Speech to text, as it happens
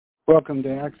Welcome to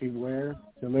ActiveWare,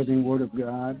 the living Word of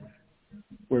God,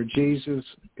 where Jesus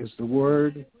is the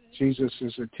Word, Jesus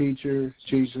is the teacher,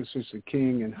 Jesus is the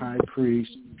King and High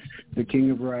Priest, the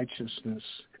King of righteousness,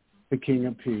 the King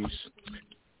of peace.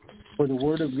 For the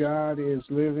Word of God is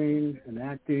living and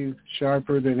active,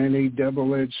 sharper than any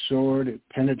double-edged sword. It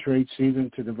penetrates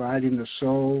even to dividing the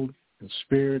soul and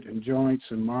spirit and joints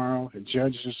and marrow. It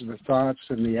judges the thoughts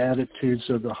and the attitudes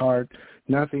of the heart.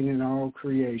 Nothing in all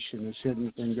creation is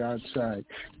hidden from God's sight.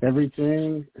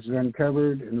 Everything is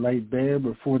uncovered and laid bare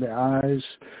before the eyes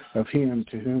of him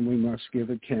to whom we must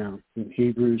give account. In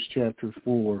Hebrews chapter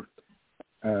 4,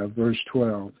 verse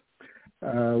 12.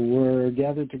 We're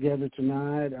gathered together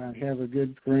tonight. I have a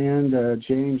good friend,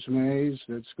 James Mays,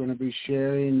 that's going to be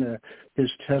sharing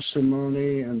his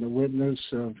testimony and the witness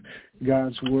of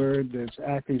God's Word that's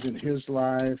active in his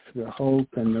life, the hope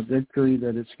and the victory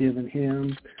that it's given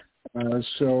him.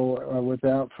 So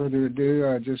without further ado,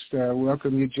 I just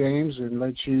welcome you, James, and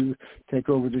let you take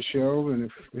over the show. And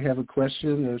if we have a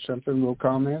question or something, we'll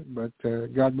comment. But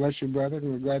God bless you, brother,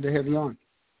 and we're glad to have you on.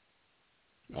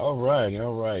 All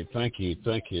right. Thank you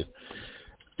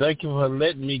for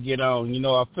letting me get on. You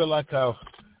know, I feel like I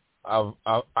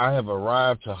have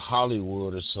arrived to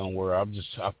Hollywood or somewhere. I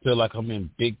feel like I'm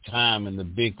in big time in the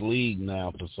big league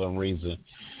now for some reason.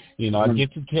 You know, I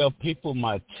get to tell people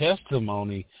my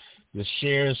testimony, to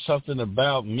share something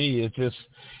about me. It's just,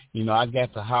 you know, I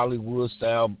got the Hollywood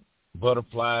style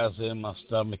butterflies in my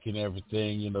stomach and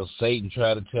everything. You know, Satan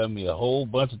tried to tell me a whole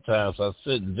bunch of times I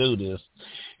shouldn't do this.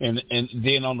 And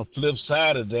then on the flip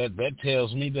side of that, that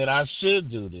tells me that I should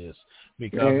do this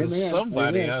because there's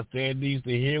somebody out there needs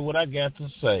to hear what I got to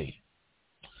say.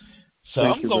 So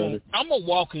I'm a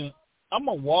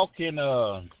walking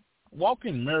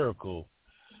miracle.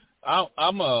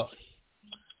 I'm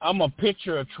a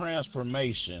picture of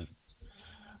transformation.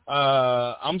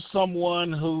 I'm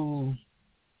someone who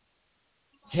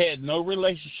had no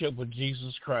relationship with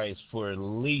Jesus Christ for at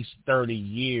least 30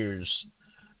 years,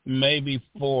 maybe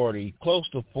 40, close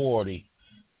to 40.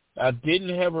 I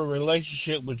didn't have a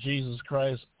relationship with Jesus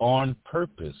Christ on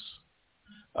purpose.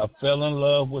 I fell in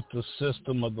love with the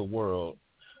system of the world.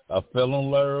 I fell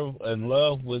in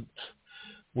love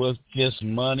with just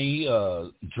money,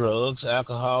 drugs,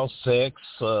 alcohol, sex.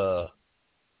 I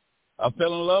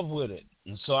fell in love with it.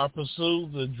 And so I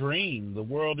pursued the dream, the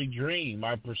worldly dream.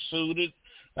 I pursued it.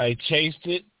 I chased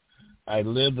it. I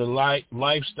lived a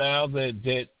lifestyle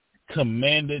that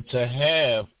commanded to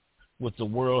have what the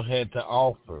world had to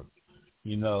offer.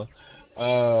 You know,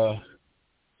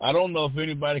 I don't know if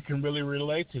anybody can really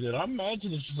relate to that. I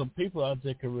imagine there's some people out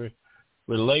there can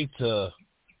relate to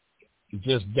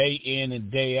just day in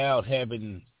and day out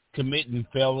committing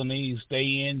felonies,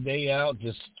 day in, day out,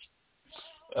 just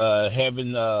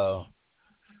having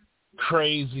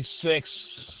crazy sex,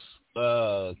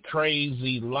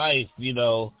 crazy life, you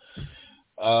know.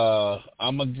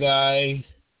 I'm a guy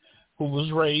who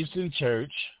was raised in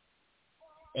church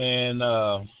and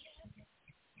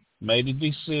made a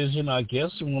decision, I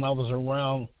guess, when I was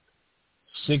around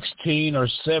 16 or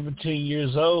 17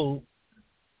 years old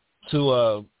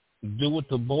to do what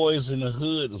the boys in the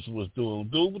hood was doing,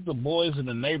 do what the boys in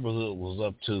the neighborhood was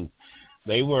up to.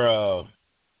 They were,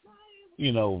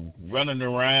 you know, running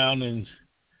around and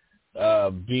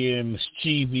being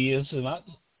mischievous, and I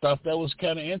thought that was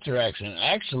kind of interesting.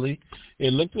 Actually,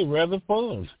 it looked rather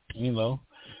fun, you know.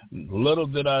 Little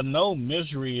did I know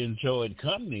misery enjoyed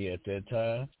company at that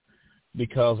time,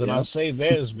 because, and I say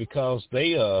that is because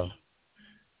they,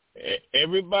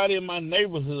 everybody in my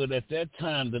neighborhood at that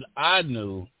time that I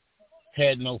knew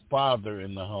had no father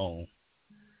in the home.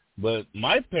 But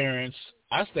my parents,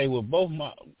 I stayed with both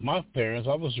my parents.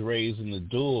 I was raised in a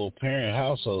dual parent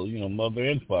household, you know, mother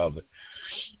and father.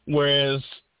 Whereas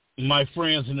my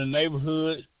friends in the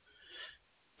neighborhood,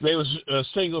 they was a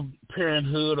single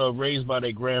parenthood or raised by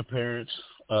their grandparents.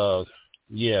 And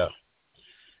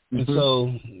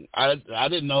so I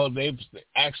didn't know that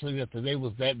they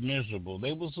was that miserable.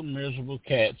 They were some miserable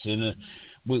cats, and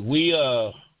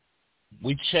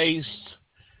we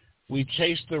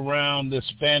chased around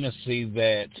this fantasy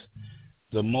that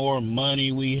the more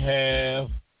money we have,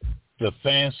 the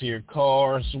fancier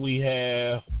cars we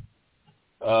have,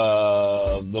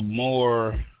 the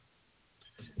more.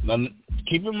 Now,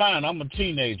 keep in mind, I'm a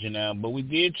teenager now, but we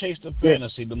did chase the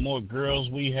fantasy. The more girls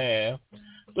we have,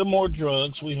 the more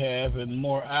drugs we have, and the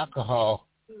more alcohol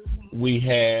we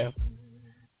have,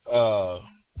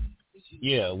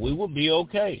 we would be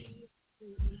okay.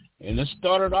 And it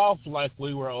started off like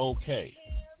we were okay.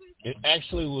 It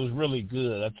actually was really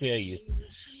good, I tell you.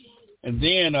 And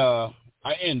then I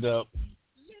end up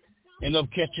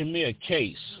catching me a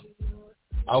case.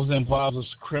 I was involved in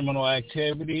criminal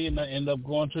activity, and I ended up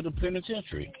going to the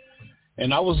penitentiary.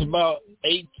 And I was about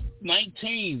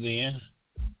 19 then,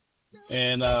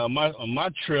 and my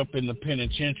trip in the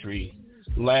penitentiary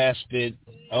lasted.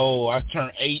 I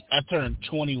turned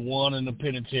 21 in the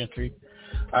penitentiary.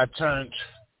 I turned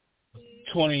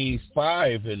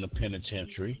 25 in the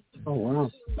penitentiary. Oh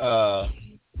wow!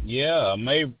 Yeah,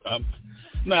 maybe.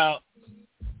 Now,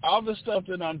 all the stuff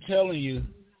that I'm telling you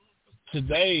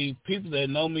today, people that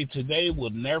know me today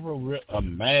would never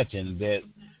imagine that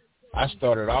I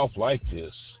started off like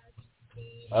this.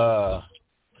 I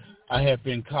have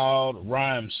been called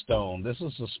Rhymestone. This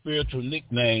is a spiritual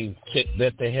nickname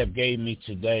that they have gave me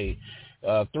today.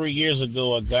 3 years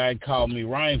ago, a guy called me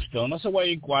Rhymestone. I said,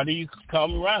 why do you call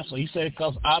me Rhymestone? He said,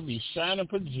 because I'll be shining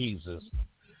for Jesus.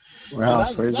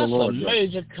 Wow, praise the Lord. That's a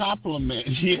major compliment.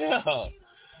 Yeah.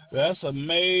 That's a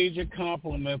major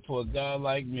compliment for a guy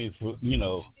like me, because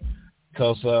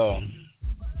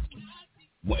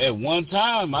at one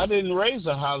time I didn't raise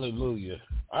a hallelujah.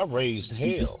 I raised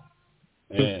hell.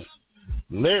 And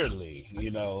literally,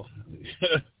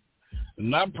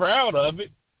 not proud of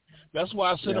it. That's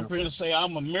why I sit up here and say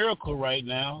I'm a miracle right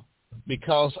now,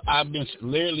 because I've been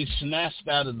literally snatched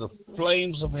out of the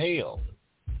flames of hell.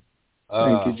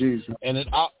 Thank you, Jesus. And it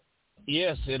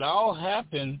all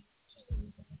happened.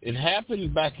 It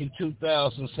happened back in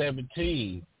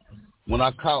 2017 when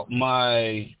I caught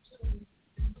I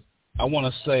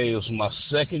want to say it was my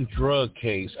second drug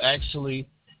case. Actually,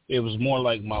 it was more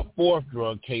like my fourth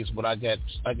drug case, but I got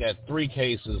 2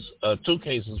 cases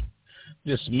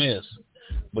dismissed.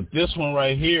 But this one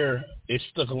right here, it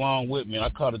stuck along with me. I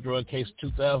caught a drug case in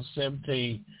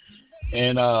 2017,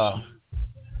 and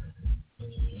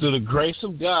through the grace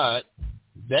of God,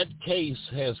 that case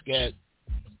has got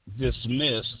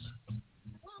dismissed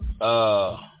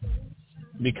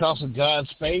because of God's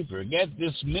favor. It got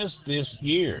dismissed this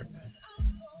year.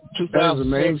 That is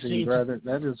amazing, brother.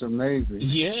 That is amazing.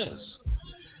 Yes.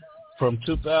 From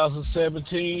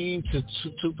 2017 to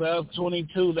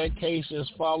 2022, that case has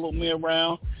followed me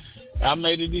around. I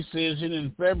made a decision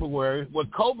in February. Well,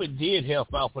 COVID did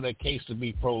help out for that case to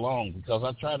be prolonged, because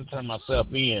I tried to turn myself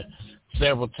in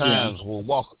several times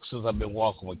since I've been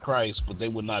walking with Christ, but they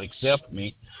would not accept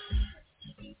me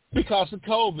because of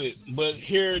COVID. But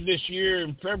here this year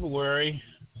in February,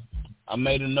 I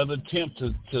made another attempt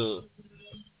to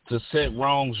set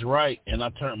wrongs right, and I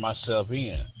turned myself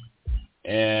in.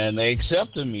 And they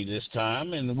accepted me this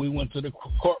time, and we went to the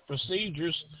court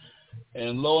procedures,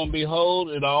 and lo and behold,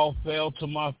 it all fell to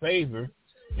my favor.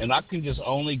 And I can just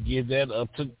only give that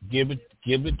up to give it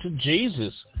to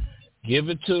Jesus. Give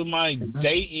it to my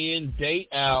day in, day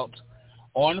out,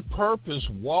 on purpose,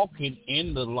 walking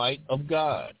in the light of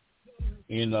God.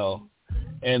 And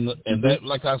that,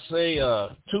 like I say,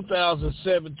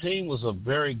 2017 was a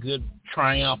very good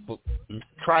triumphant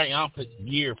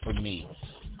year for me.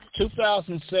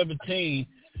 2017,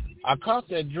 I caught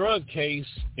that drug case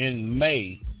in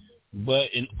May,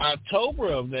 but in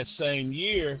October of that same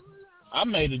year, I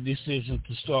made a decision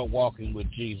to start walking with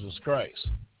Jesus Christ.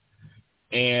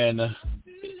 And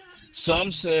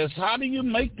some says, how do you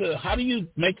make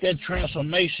that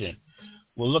transformation?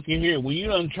 Well, look at here. When you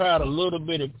done tried a little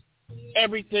bit of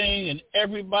everything and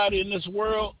everybody in this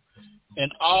world, and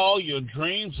all your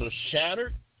dreams are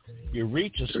shattered, you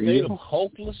reach a state of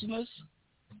hopelessness.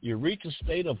 You reach a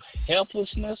state of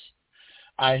helplessness.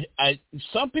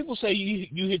 Some people say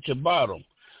you hit your bottom.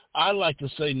 I like to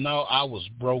say, no, I was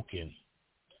broken.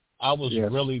 I was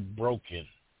really broken.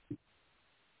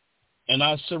 And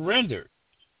I surrendered.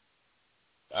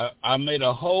 I made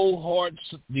a wholehearted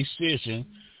decision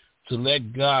to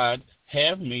let God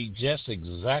have me just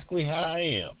exactly how I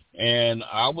am. And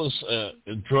I was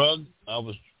I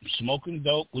was smoking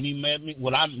dope when he met me.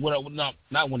 Not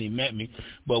when he met me,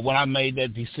 but when I made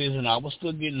that decision, I was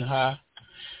still getting high.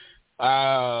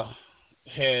 I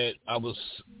had a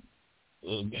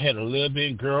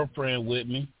live-in girlfriend with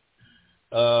me.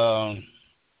 I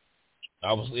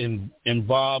was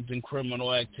involved in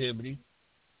criminal activity.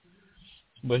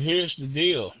 But here's the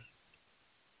deal.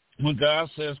 When God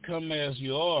says come as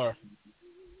you are,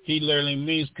 he literally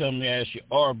means come as you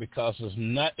are, because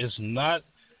it's not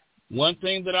one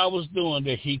thing that I was doing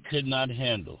that he could not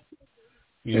handle.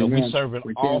 We serve an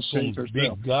awesome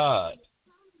big God.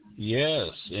 Yes,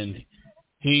 and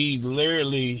he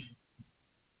literally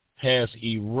has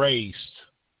erased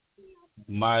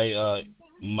he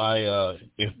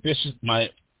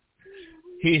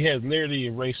has literally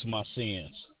erased my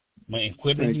sins, my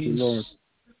iniquities. Thank you, Lord.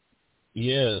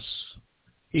 Yes,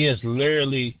 he has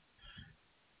literally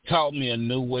taught me a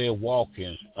new way of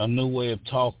walking, a new way of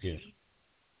talking.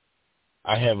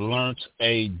 I have learned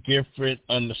a different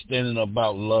understanding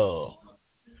about love.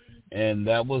 And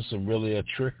that was really a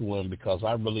tricky one because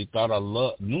I really thought I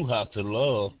knew how to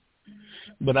love,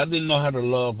 but I didn't know how to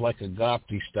love like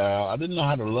agape style. I didn't know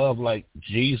how to love like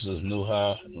Jesus knew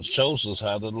how, shows us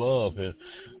how to love. And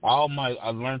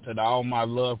I learned that all my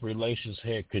love relations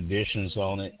had conditions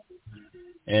on it.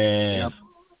 And,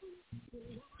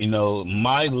 you know,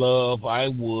 my love, I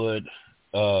would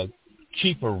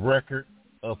keep a record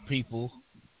of people,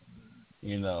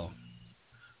 you know.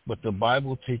 But the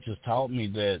Bible taught me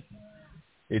that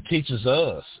it teaches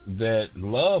us that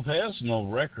love has no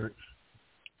record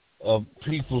of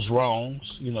people's wrongs,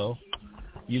 you know.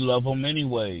 You love them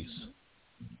anyways.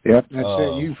 Yep, that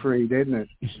set you free, didn't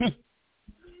it?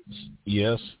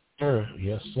 Yes, sir.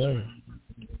 Yes, sir.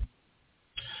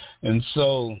 And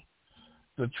so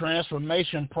the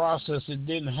transformation process, it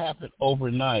didn't happen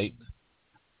overnight,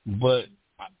 but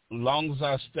as long as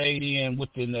I stayed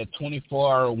within that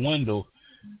 24-hour window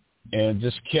and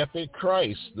just kept it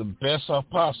Christ the best I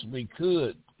possibly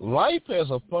could, life has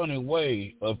a funny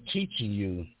way of teaching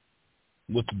you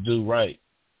what to do right.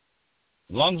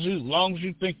 As long as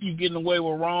you think you're getting away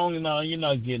with wrong, you're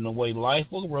not getting away. Life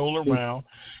will roll around,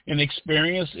 and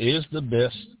experience is the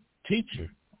best teacher.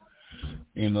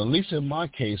 And at least in my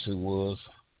case it was.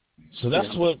 So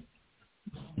that's what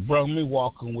brought me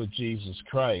walking with Jesus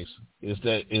Christ, is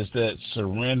that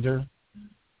surrender.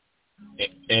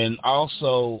 And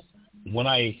also, when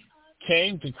I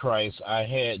came to Christ, I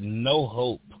had no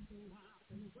hope.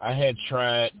 I had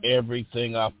tried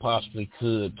everything I possibly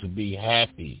could to be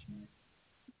happy,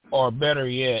 or better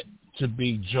yet, to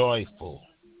be joyful.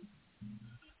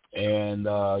 And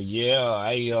I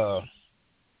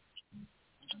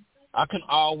can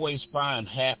always find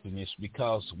happiness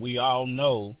because we all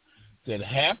know that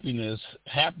happiness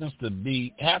happens to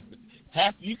be happy.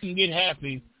 You can get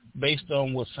happy based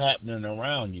on what's happening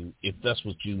around you. If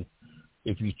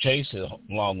you chase it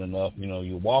long enough,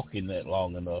 you walk in that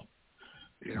long enough.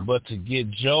 Yeah. But to get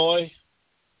joy,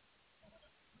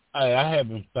 I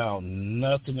haven't found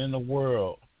nothing in the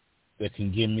world that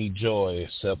can give me joy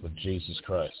except for Jesus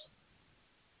Christ.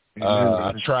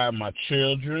 I tried my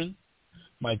children.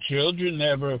 My children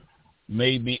never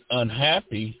made me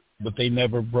unhappy, but they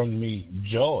never brought me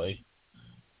joy.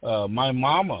 My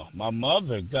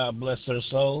mother, God bless her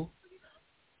soul,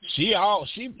 she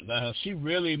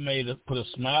really put a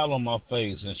smile on my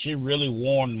face, and she really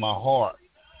warmed my heart.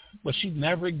 But she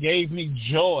never gave me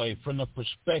joy from the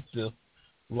perspective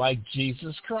like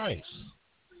Jesus Christ.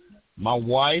 My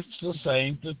wife's the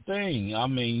same thing. I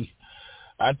mean,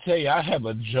 I tell you, I have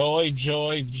a joy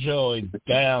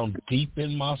down deep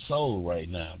in my soul right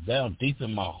now, down deep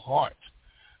in my heart.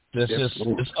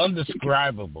 It's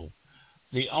undescribable.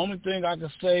 The only thing I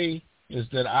can say is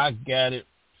that I got it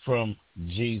from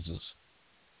Jesus,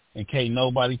 and can't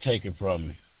nobody take it from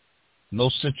me. No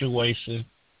situation.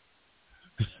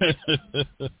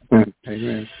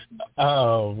 Amen.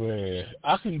 Oh, man.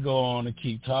 I can go on and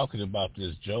keep talking about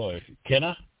this joy. Can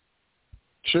I?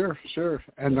 Sure.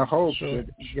 And the hope that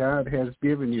God has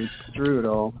given you through it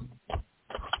all.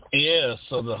 Yeah,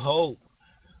 so the hope.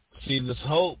 See, this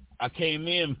hope, I came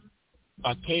in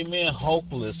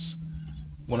hopeless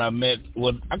when I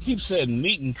keep saying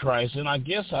meeting Christ, and I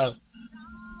guess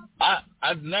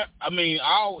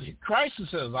Christ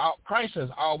has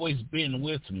always been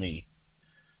with me,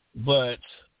 but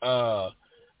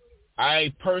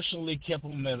I personally kept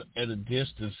him at a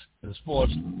distance. As far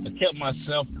as I kept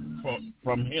myself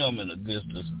from him in a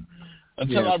distance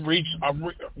until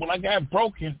when I got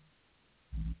broken,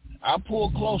 I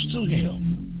pulled close to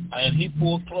him, and he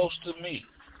pulled close to me,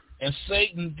 and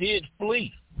Satan did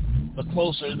flee. The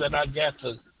closer that I got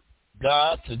to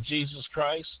God, to Jesus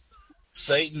Christ,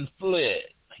 Satan fled.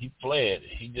 He fled.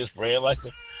 He just ran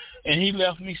and he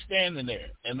left me standing there.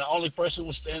 And the only person who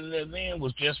was standing there then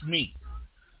was just me.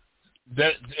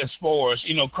 That, as far as,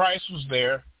 Christ was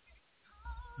there,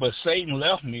 but Satan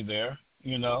left me there,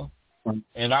 And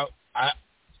I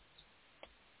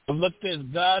looked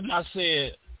at God and I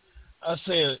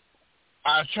said,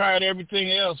 I tried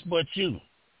everything else but you.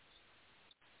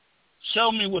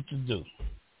 Show me what to do.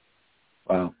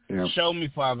 Wow. Yeah. Show me,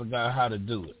 Father God, how to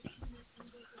do it.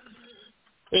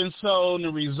 And so,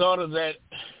 the result of that,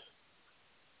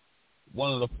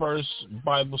 one of the first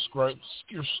Bible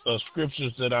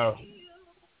scriptures that I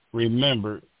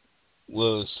remembered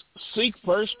was, seek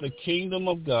first the kingdom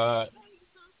of God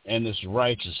and its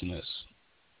righteousness,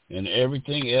 and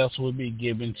everything else will be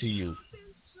given to you.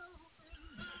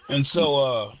 And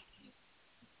so,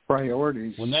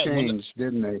 priorities changed,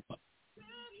 didn't they?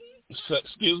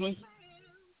 Excuse me?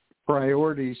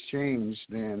 Priorities changed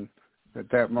then. at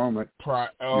that moment.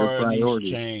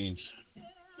 Priorities change.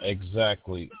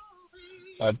 Exactly.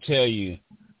 I tell you,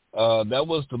 that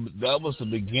was the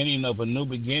beginning of a new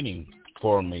beginning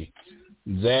for me.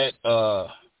 That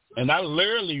and I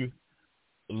literally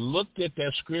looked at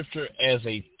that scripture as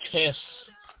a test,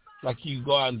 like you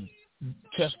go out and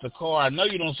test the car. I know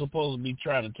you don't supposed to be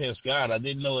trying to test God. I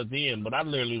didn't know it then, but I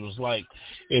literally was like,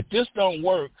 if this don't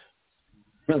work,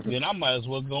 then I might as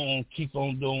well go on, keep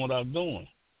on doing what I'm doing.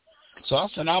 So I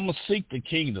said, I'm going to seek the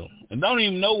kingdom. And don't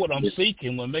even know what I'm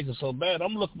seeking what makes it so bad.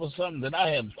 I'm looking for something that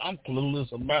I'm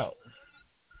clueless about.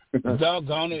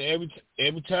 Doggone it,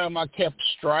 every time I kept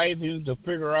striving to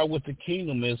figure out what the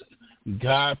kingdom is,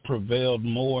 God prevailed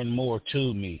more and more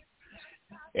to me.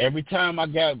 Every time I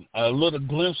got a little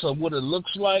glimpse of what it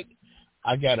looks like,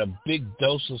 I got a big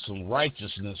dose of some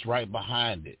righteousness right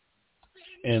behind it.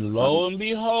 And lo and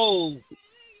behold,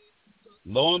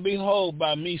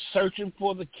 by me searching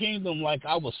for the kingdom like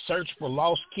I was searching for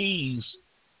lost keys,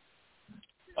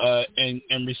 and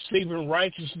receiving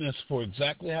righteousness for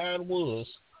exactly how it was,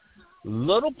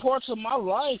 little parts of my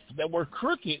life that were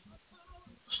crooked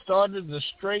started to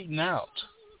straighten out.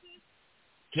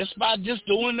 Just by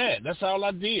doing that. That's all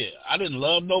I did. I didn't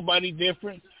love nobody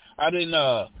different. I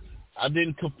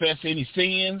didn't confess any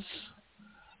sins.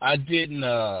 I just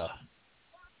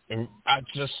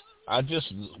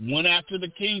went after the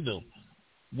kingdom.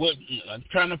 I'm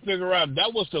trying to figure out,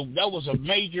 that was a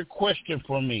major question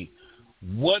for me.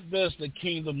 What does the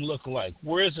kingdom look like?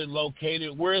 Where is it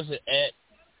located? Where is it at?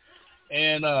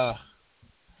 And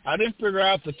I didn't figure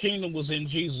out the kingdom was in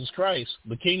Jesus Christ.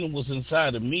 The kingdom was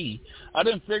inside of me. I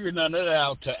didn't figure none of that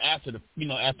out till after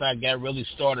after I got really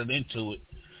started into it.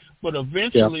 But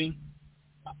eventually,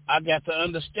 I got the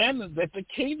understanding that the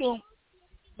kingdom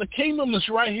is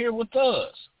right here with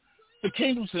us. The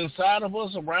kingdom's inside of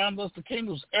us, around us. The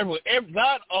kingdom's everywhere.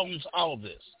 God owns all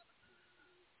this.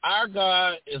 Our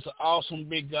God is an awesome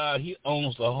big God. He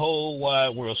owns the whole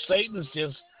wide world. Satan is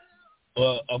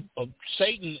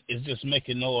just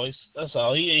making noise. That's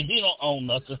all. He don't own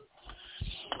nothing.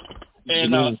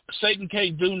 And Satan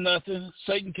can't do nothing.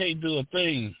 Satan can't do a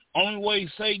thing. Only way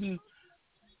Satan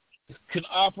can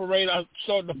operate, I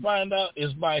started to find out,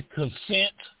 is by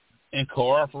consent and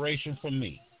cooperation from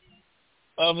me.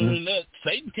 Other than that,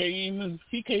 Satan can't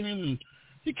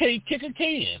kick a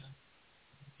can.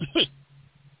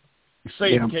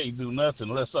 Satan can't do nothing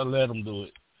unless I let him do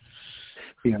it.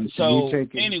 Yeah, so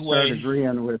anyway, start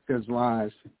agreeing with his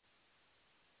lies.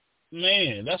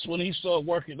 Man, that's when he started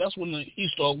working. That's when he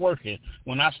started working,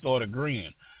 when I started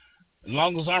agreeing. As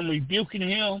long as I'm rebuking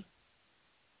him,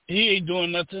 he ain't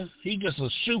doing nothing. He just a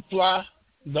shoe fly.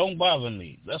 Don't bother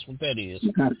me. That's what that is.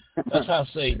 That's how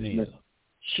Satan is.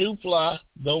 Shoe fly,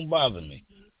 don't bother me.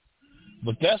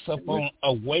 But that's up on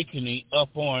awakening, up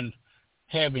on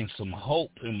having some hope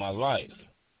in my life.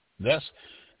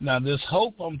 Now this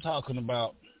hope I'm talking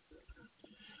about,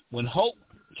 when hope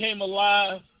came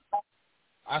alive,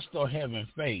 I started having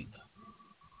faith.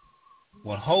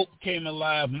 When hope came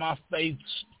alive, my faith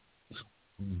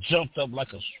jumped up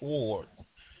like a sword.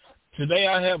 Today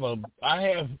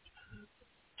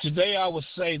Today I would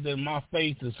say that my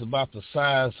faith is about the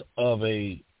size of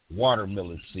a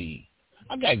watermelon seed.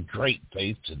 I got great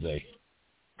faith today.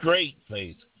 Great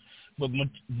faith. But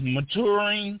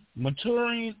maturing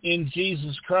in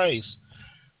Jesus Christ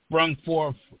brought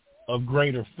forth a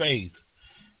greater faith.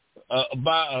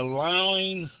 By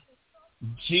allowing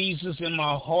Jesus in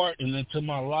my heart and into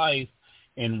my life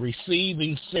and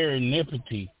receiving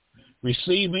serendipity,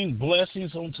 receiving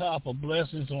blessings on top of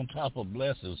blessings on top of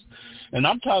blessings. And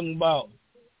I'm talking about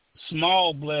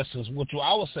small blessings, which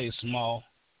I would say small,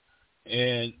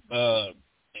 and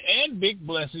big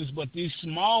blessings, but these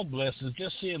small blessings,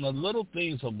 just seeing the little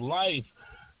things of life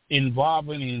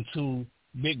involving into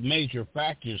big major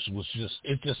factors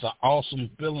it's just an awesome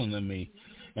feeling to me.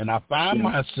 And I find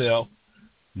myself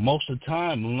most of the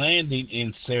time landing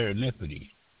in serendipity,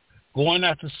 going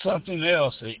after something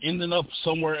else and ending up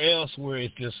somewhere else where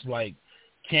it's just like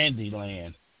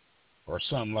Candyland or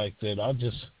something like that.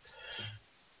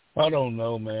 I don't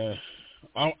know, man.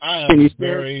 I am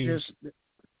very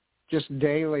just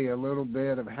daily a little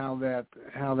bit of how that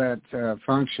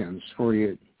functions for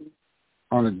you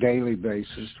on a daily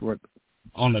basis. What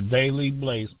on a daily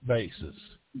basis?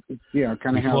 Yeah,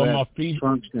 kind of how that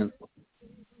functions.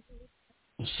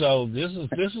 So this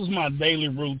is my daily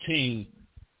routine.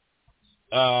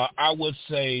 I would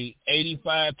say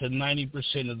 85 to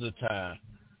 90% of the time,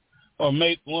 or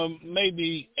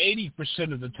maybe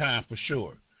 80% of the time for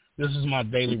sure. This is my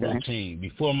daily routine.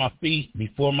 Before my feet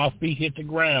hit the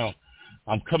ground,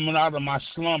 I'm coming out of my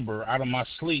slumber, out of my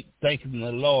sleep, thanking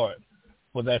the Lord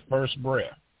for that first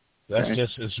breath. That's okay.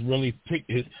 just, it's really,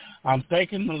 I'm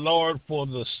thanking the Lord for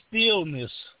the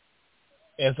stillness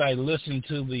as I listen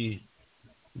to the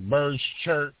birds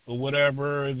chirp or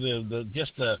whatever,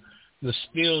 the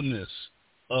stillness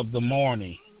of the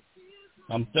morning.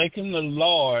 I'm thanking the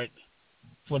Lord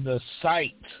for the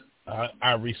sight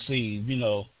I received. You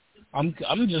know, I'm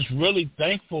just really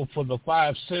thankful for the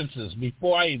five senses.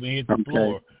 Before I even hit the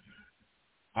floor,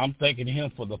 I'm thanking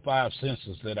Him for the five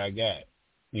senses that I got.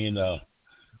 You know,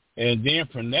 and then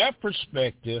from that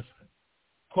perspective,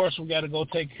 of course, we got to go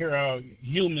take care of our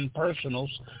human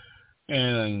personals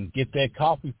and get that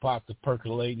coffee pot to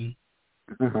percolating.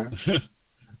 Uh-huh.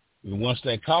 Once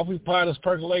that coffee pot is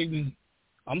percolating,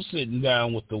 I'm sitting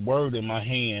down with the Word in my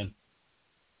hand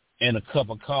and a cup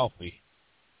of coffee,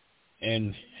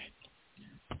 and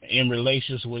in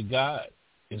relations with God,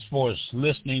 as far as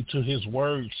listening to His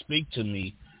Word speak to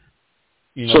me,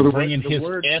 you know, so bringing His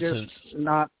essence.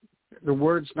 The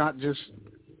Word's not just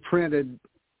printed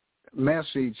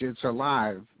message, it's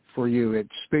alive for you. It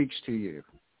speaks to you.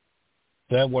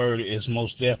 That Word is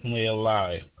most definitely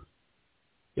alive.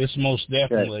 It's most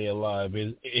definitely alive.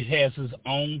 It has its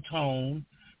own tone,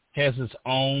 it has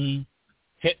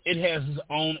its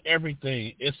own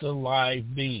everything. It's a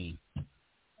live being.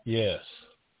 Yes.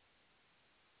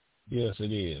 Yes,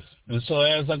 it is. And so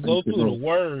as I go through the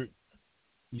Word,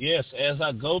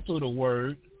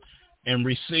 and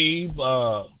receive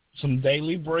some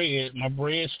daily bread, my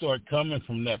bread start coming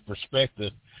from that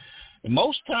perspective. And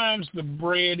most times the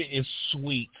bread is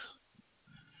sweet.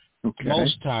 Okay.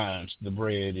 Most times the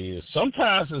bread is.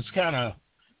 Sometimes it kind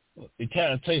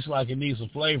of tastes like it needs some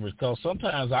flavors, because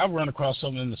sometimes I run across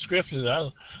something in the scriptures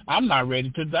that I'm not ready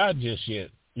to digest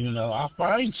yet. You know, I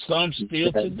find some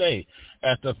still today.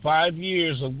 After 5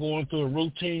 years of going through a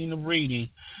routine of reading,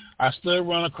 I still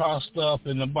run across stuff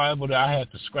in the Bible that I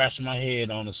had to scratch my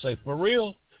head on and say, for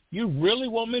real? You really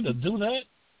want me to do that?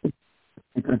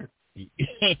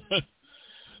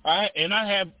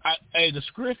 The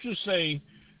scriptures say,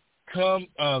 come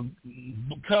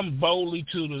boldly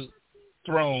to the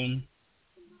throne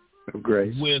of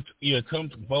grace.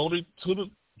 Come boldly to the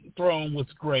throne with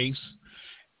grace,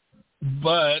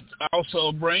 but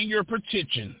also bring your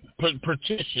petitions,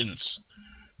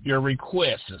 your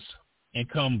requests, and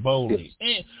come boldly.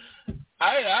 And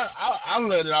I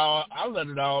let it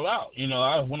all out. You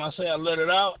know, when I say I let it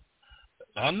out,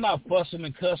 I'm not fussing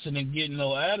and cussing and getting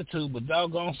no attitude, but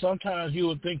doggone, sometimes you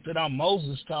would think that I'm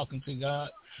Moses talking to God.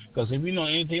 Because if you know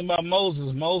anything about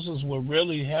Moses, Moses would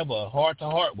really have a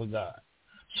heart-to-heart with God.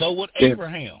 So would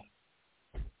Abraham,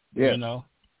 you know.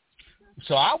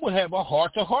 So I would have a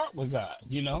heart-to-heart with God,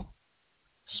 you know.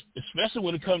 Especially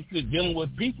when it comes to dealing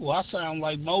with people, I sound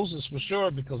like Moses for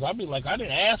sure, because I'd be like, I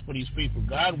didn't ask for these people,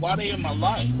 God. Why they in my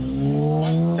life?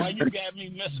 Why you got me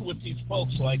messing with these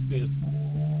folks like this?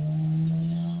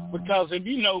 Because if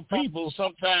you know people,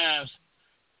 sometimes,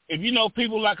 if you know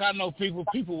people like I know people,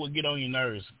 people will get on your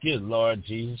nerves. Good Lord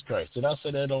Jesus Christ. Did I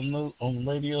say that on the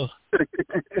radio?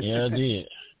 Yeah, I did.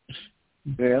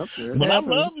 Yeah, but I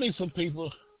love me some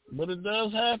people, but it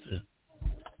does happen.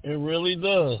 It really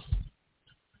does.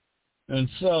 And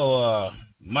so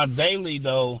my daily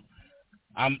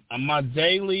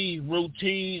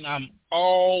routine, I'm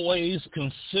always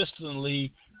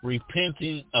consistently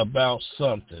repenting about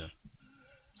something.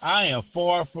 I am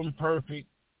far from perfect,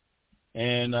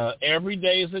 and every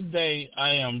day is a day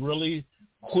I am really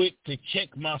quick to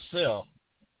check myself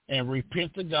and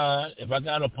repent to God. If I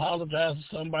got to apologize to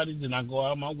somebody, then I go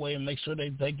out of my way and make sure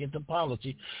they get the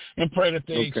apology and pray that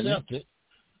they accept it,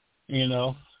 you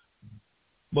know.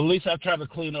 But at least I try to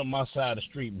clean up my side of the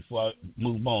street before I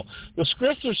move on. The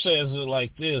scripture says it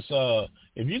like this: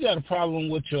 if you got a problem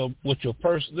with your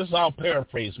person, this is all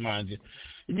paraphrase, mind you.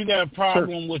 If you got a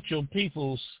problem with your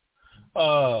peoples,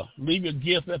 leave your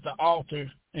gift at the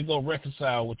altar and go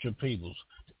reconcile with your peoples.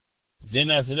 Then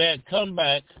after that, come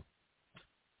back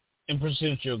and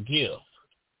present your gift.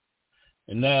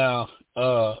 And now,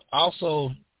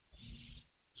 also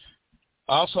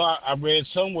I read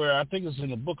somewhere, I think it's in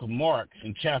the book of Mark,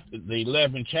 in the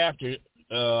 11th chapter,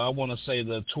 I want to say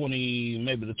the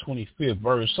 25th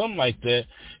verse, something like that.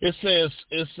 It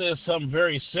says something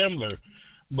very similar,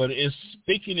 but it's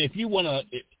speaking,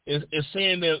 it's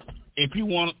saying that if you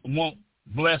want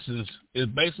blessings,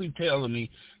 it's basically telling me,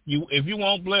 if you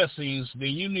want blessings,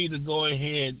 then you need to go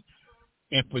ahead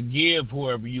and forgive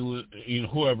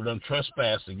whoever done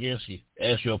trespassed against you,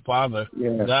 as your Father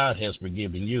God has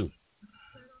forgiven you.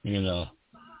 You know,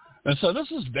 and so this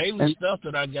is daily stuff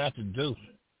that I got to do.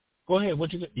 Go ahead.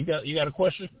 What you got a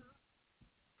question?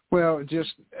 Well, just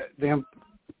them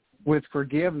with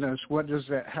forgiveness,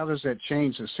 how does that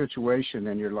change the situation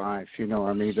in your life?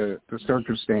 The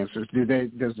circumstances.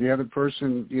 Does the other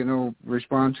person,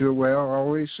 respond to it well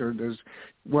always, or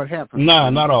what happens? No,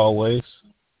 not always.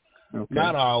 Okay.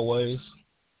 Not always.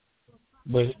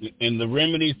 But and the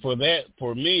remedy for that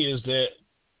for me is that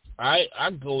I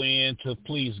go in to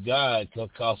please God,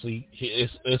 because he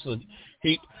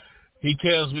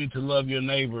tells me to love your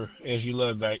neighbor as you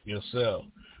love yourself.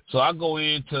 So I go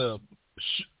in to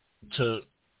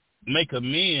make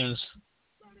amends,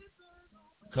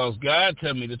 because God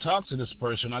tell me to talk to this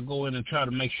person. I go in and try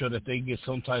to make sure that they get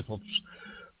some type of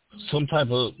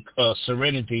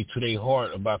serenity to their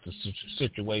heart about the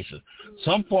situation,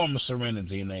 some form of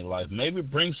serenity in their life. Maybe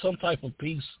bring some type of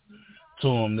peace to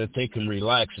them that they can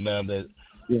relax now, that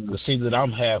to see that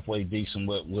I'm halfway decent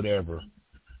with whatever.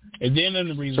 And then in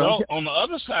the result, on the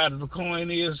other side of the coin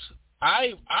is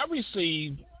I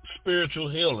receive spiritual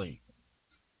healing.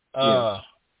 I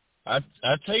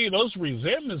tell you, those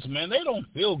resentments, man, they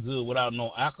don't feel good without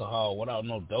no alcohol, without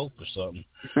no dope or something.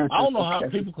 I don't know how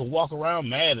people can walk around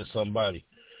mad at somebody,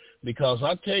 because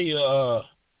I tell you,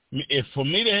 if for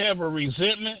me to have a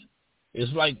resentment,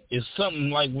 it's something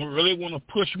like really want to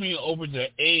push me over the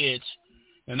edge,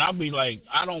 and I'll be like,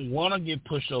 I don't want to get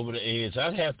pushed over the edge.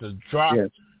 I'd have to drop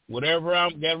whatever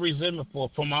I've got resentment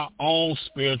for my own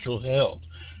spiritual health,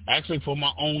 actually for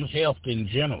my own health in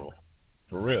general,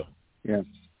 for real. Yeah.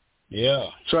 Yeah.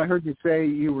 So I heard you say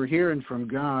you were hearing from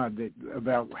God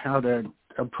about how to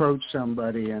approach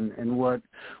somebody and what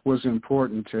was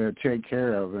important to take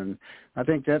care of. And I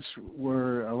think that's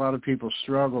where a lot of people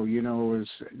struggle, is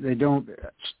they don't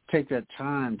take that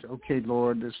time to, okay,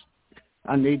 Lord,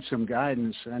 I need some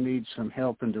guidance. I need some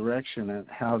help and direction on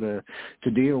how to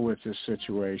deal with this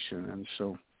situation. And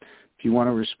so if you want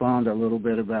to respond a little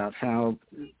bit about how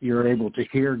you're able to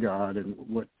hear God and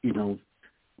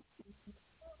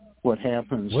what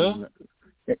happens. Well,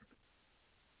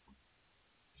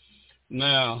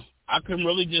 now, I can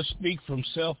really just speak from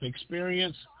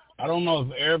self-experience. I don't know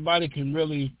if everybody can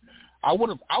really. I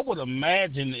would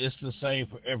imagine it's the same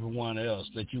for everyone else,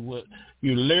 that you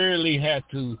literally have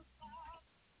to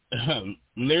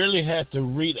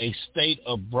reach a state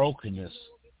of brokenness.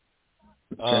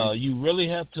 Okay. You really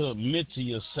have to admit to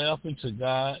yourself and to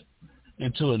God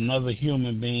and to another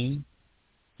human being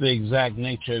the exact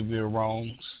nature of your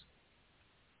wrongs.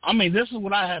 I mean, this is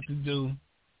what I have to do.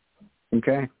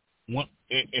 Okay.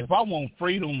 If I want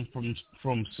freedom from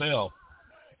self,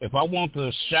 if I want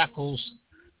the shackles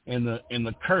and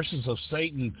the curses of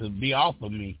Satan to be off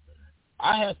of me,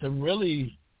 I have to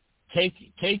really take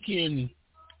in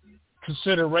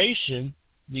consideration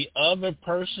the other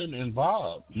person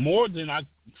involved more than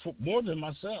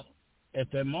myself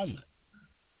at that moment.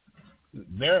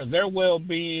 Their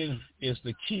well-being is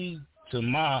the key to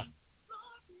my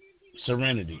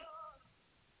serenity.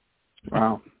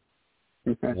 Wow.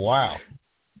 Wow.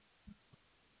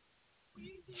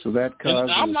 So that causes.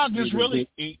 And I'm not just really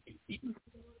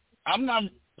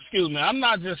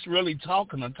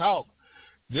talking the talk.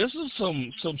 This is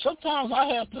some sometimes I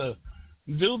have to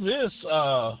do this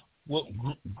with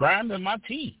grinding my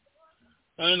teeth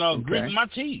and gritting my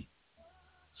teeth.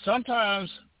 Sometimes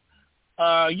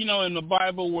in the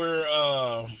Bible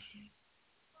where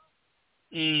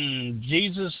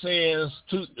Jesus says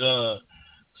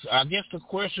I guess the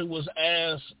question was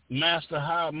asked, Master,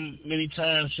 how many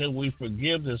times should we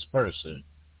forgive this person?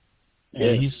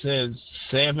 And he said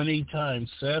 70 times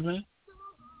 7.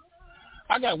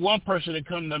 I got one person that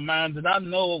comes to mind that I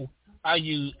know I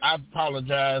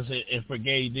apologized and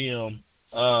forgave them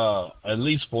at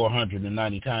least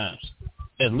 490 times.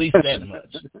 At least that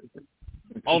much.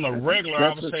 On a regular,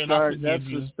 I was saying I forgive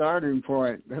you. That's the starting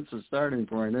point. That's a starting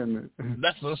point, isn't it?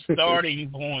 That's a starting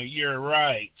point. You're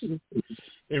right.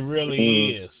 It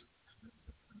really is.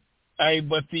 Hey,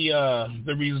 but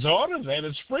the result of that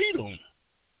is freedom.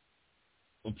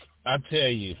 I tell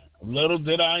you, little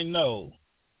did I know,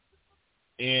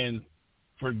 in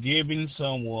forgiving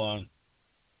someone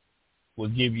will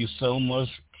give you so much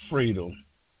freedom.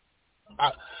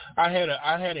 I had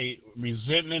a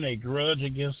resentment, a grudge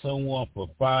against someone for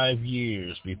 5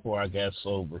 years before I got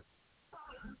sober,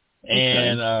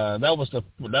 and that was the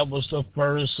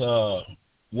first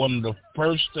one of the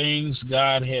first things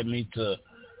God had me to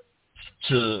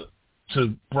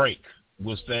break,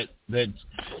 was that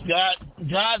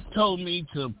God told me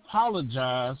to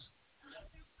apologize.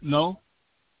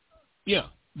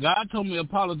 God told me to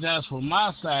apologize for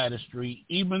my side of the street,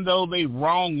 even though they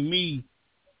wronged me.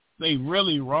 They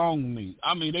really wronged me.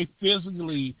 I mean, they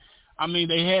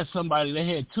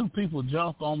had 2 people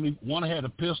jump on me. One had a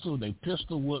pistol. They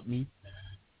pistol whipped me.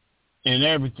 and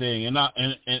everything. And all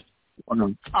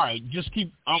right, just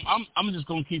keep. I'm just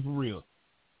gonna keep it real.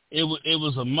 It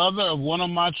was a mother of one of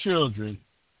my children.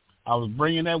 I was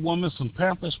bringing that woman some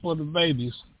Pampers for the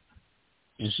babies,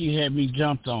 and she had me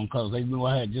jumped on because they knew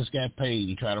I had just got paid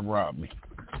and tried to rob me.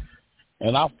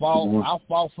 And I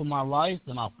fought for my life,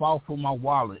 and I fought for my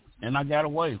wallet, and I got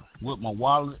away with my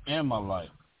wallet and my life.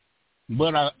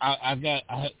 But I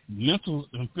had mental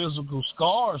and physical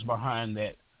scars behind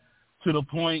that, to the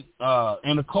point,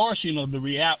 and of course,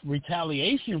 the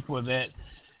retaliation for that,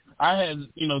 I had,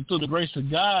 through the grace of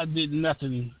God, did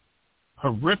nothing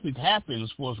horrific happen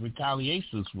as far as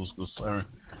retaliations was concerned.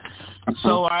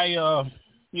 So I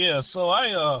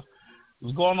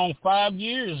was going on 5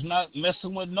 years not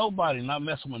messing with nobody, not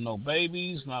messing with no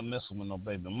babies, not messing with no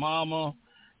baby mama.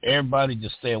 Everybody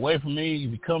just stay away from me.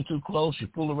 If you come too close, you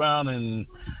fool around, and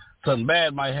something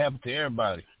bad might happen to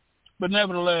everybody. But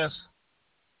nevertheless,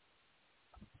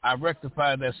 I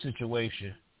rectified that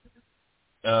situation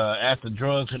after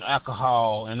drugs and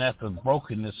alcohol, and after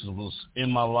brokenness was in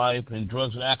my life, and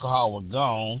drugs and alcohol were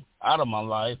gone out of my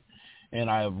life, and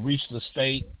I reached the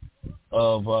state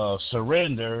of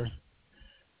surrender.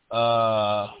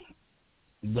 The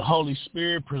Holy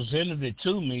Spirit presented it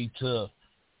to me to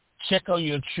check on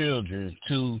your children,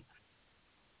 to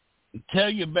tell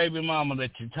your baby mama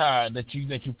that you're tired, that you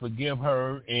forgive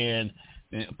her, and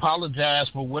apologize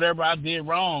for whatever I did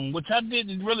wrong, which I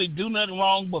didn't really do nothing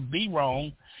wrong but be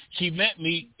wrong. She met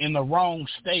me in the wrong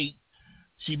state.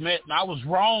 I was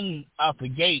wrong out the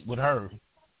gate with her,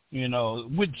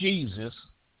 with Jesus.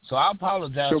 So I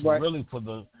apologize for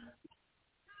the...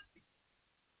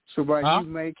 So by you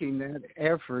making that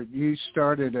effort, you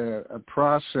started a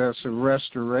process of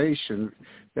restoration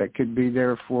that could be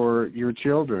there for your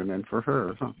children and for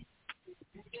her, huh?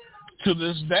 To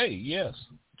this day, yes.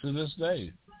 To this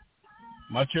day.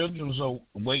 My children are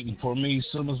waiting for me as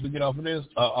soon as we get off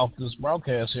this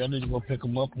broadcast here. I need to go pick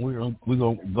them up, and we're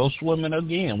going to go swimming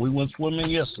again. We went swimming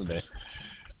yesterday.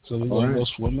 So we're going to go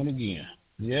swimming again.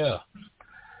 Yeah.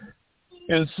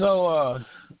 And so,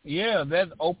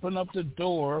 that opened up the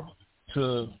door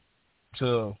to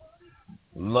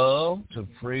love, to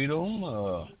freedom.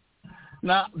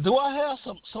 Now, do I have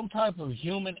some type of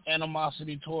human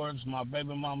animosity towards my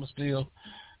baby mama still?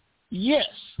 Yes,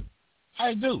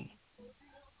 I do.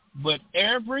 But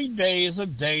every day is a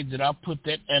day that I put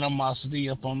that animosity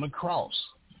up on the cross.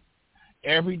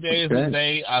 Every day is a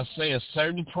day I say a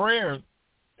certain prayer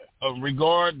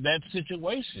regard that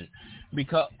situation,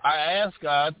 because I ask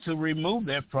God to remove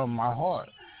that from my heart.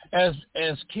 As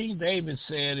King David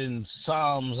said in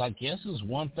Psalms, I guess it's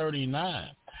 139,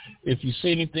 if you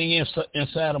see anything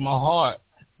inside of my heart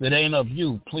that ain't of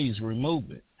you, please remove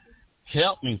it.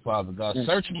 Help me, Father God.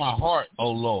 Search my heart,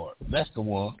 oh Lord. That's the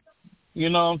one. You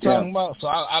know what I'm talking about? So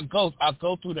I go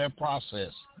through that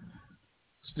process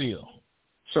still.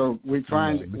 So we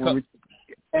find when we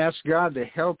ask God to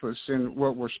help us in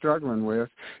what we're struggling with,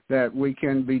 that we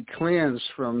can be cleansed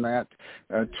from that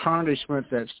tarnishment,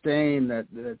 that stain, that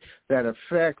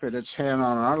effect that it's had on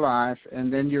our life,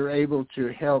 and then you're able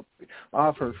to help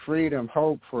offer freedom,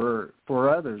 hope for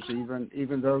others,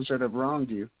 even those that have wronged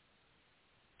you.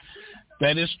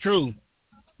 That is true.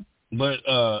 But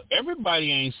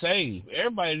everybody ain't saved.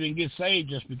 Everybody didn't get saved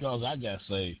just because I got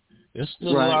saved. There's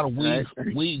still a lot of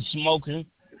weed smoking.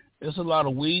 There's a lot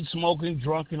of weed smoking,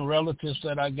 drunken relatives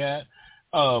that I got.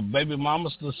 Baby mama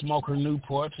still smoke her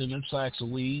Newports and them sacks of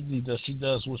weed, and she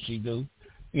does what she do,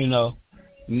 And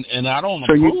I don't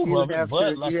approve of it.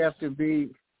 But you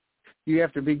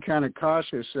have to be kind of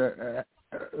cautious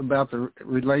about the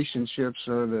relationships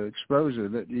or the exposure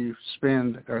that you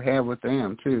spend or have with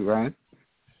them too, right?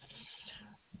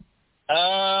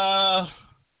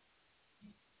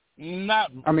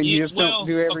 Not. I mean, you just don't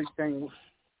do everything.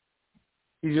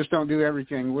 You just don't do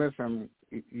everything with them.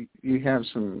 You have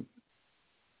some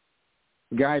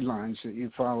guidelines that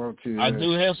you follow to. I do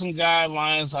have some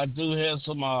guidelines. I do have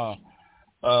some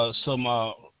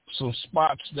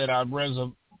spots that I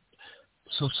reserve.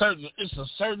 So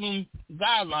certain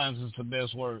guidelines is the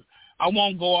best word. I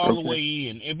won't go all the way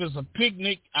in. If it's a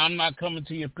picnic, I'm not coming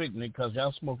to your picnic because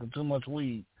y'all smoking too much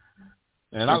weed.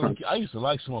 And I used to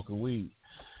like smoking weed.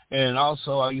 And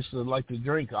also I used to like to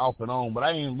drink off and on, but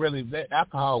I ain't really, that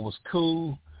alcohol was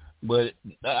cool, but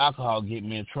that alcohol get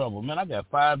me in trouble. Man, I got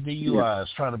 5 DUIs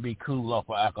trying to be cool off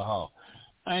of alcohol.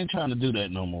 I ain't trying to do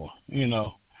that no more,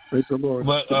 Praise the Lord.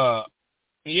 But,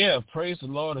 praise the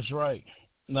Lord is right.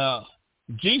 Now,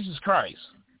 Jesus Christ,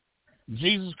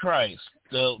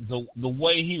 the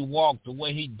way he walked, the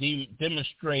way he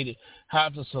demonstrated how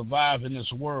to survive in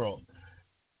this world,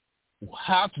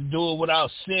 how to do it without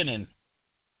sinning,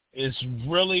 is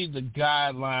really the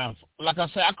guideline. Like I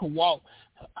said, I could walk.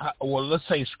 Well, let's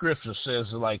say Scripture says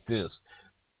it like this: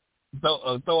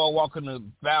 though I walk in the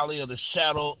valley of the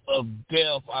shadow of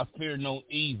death, I fear no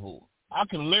evil. I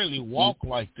can literally walk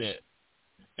like that,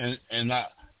 and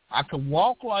I can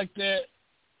walk like that,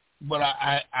 but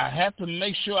I have to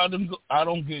make sure I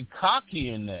don't get cocky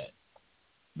in that,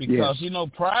 because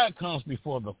pride comes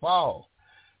before the fall,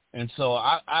 and so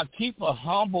I keep a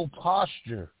humble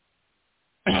posture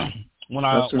when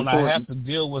I have to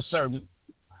deal with certain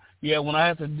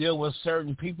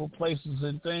people, places,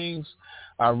 and things.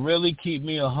 I really keep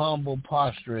me a humble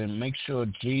posture and make sure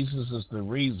Jesus is the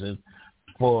reason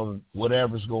for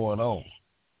whatever's going on,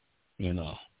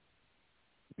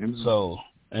 Mm-hmm. So,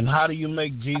 and how do you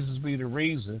make Jesus be the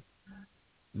reason?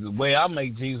 The way I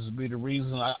make Jesus be the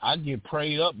reason, I get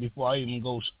prayed up before I even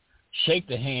go shake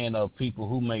the hand of people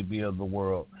who may be of the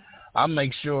world. I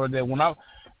make sure that when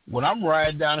I'm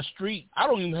riding down the street, I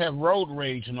don't even have road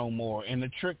rage no more. And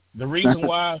the reason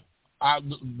why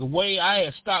the way I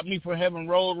had stopped me from having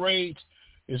road rage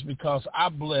is because I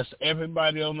bless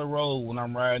everybody on the road when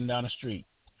I'm riding down the street.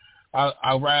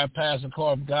 I ride past a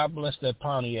car. God bless that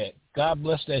Pontiac. God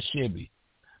bless that Chevy.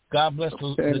 God bless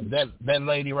that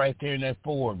lady right there in that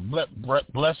Ford.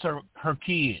 Bless her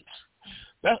kids.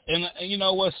 And you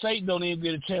know what? Satan don't even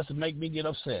get a chance to make me get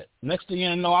upset. Next thing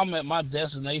you know, I'm at my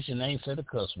destination and ain't said a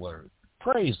cuss word.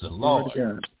 Praise the Lord.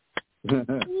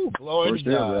 Glory to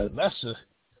God. Right.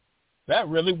 That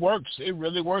really works. It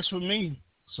really works for me.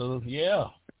 So, yeah.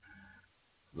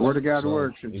 Word of God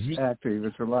works. It's active.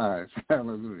 It's alive.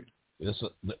 Hallelujah.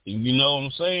 You know what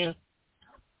I'm saying?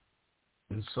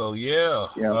 And so, yeah.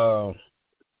 I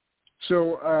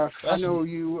know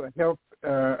you help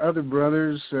other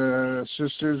brothers,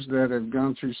 sisters that have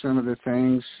gone through some of the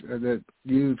things that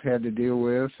you've had to deal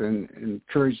with, and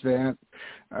encourage that.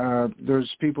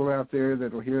 There's people out there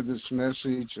that will hear this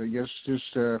message. I guess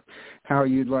just how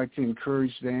you'd like to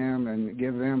encourage them and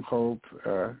give them hope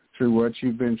through what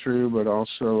you've been through, but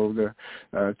also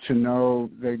to know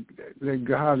that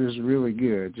God is really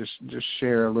good. Just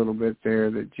share a little bit there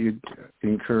that you'd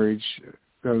encourage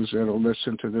those that will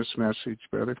listen to this message,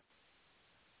 brother.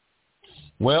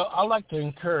 Well, I like to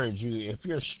encourage you, if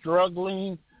you're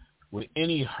struggling with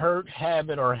any hurt,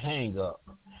 habit, or hang-up,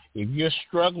 if you're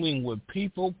struggling with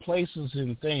people, places,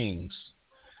 and things,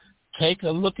 take a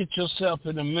look at yourself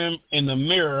in the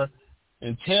mirror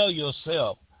and tell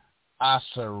yourself, I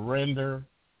surrender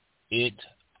it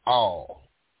all.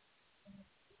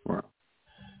 Wow.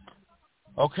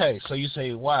 Okay, so you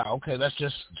say, wow, okay,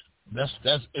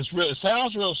 it's real. It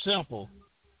sounds real simple,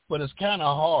 but it's kind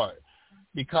of hard,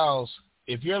 because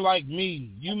if you're like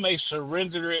me, you may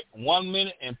surrender it 1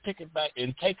 minute and pick it back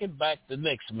and take it back the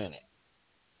next minute,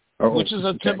 which is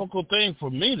a typical thing for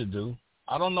me to do.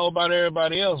 I don't know about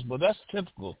everybody else, but that's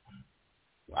typical.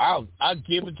 I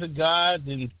give it to God,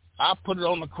 then I put it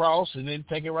on the cross, and then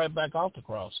take it right back off the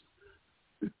cross.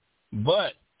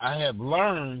 But I have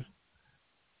learned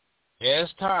as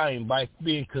time, by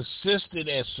being consistent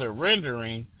at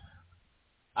surrendering,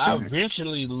 I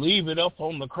eventually leave it up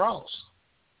on the cross.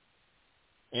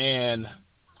 And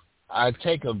I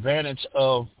take advantage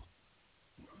of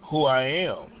who I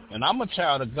am. And I'm a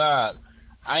child of God.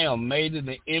 I am made in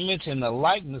the image and the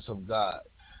likeness of God.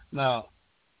 Now,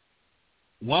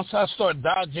 once I start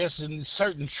digesting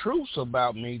certain truths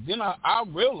about me, then I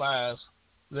realize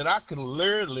that I can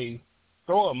literally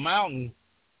throw a mountain,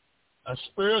 a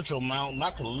spiritual mountain.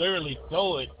 I can literally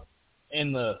throw it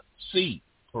in the sea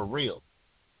for real.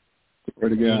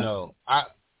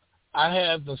 I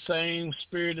have the same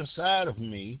spirit inside of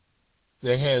me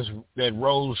that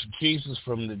rose Jesus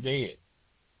from the dead.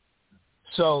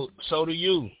 So do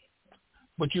you.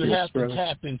 But you have to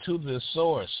tap into this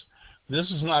source.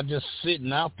 This is not just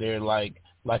sitting out there like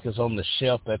it's on the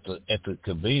shelf at the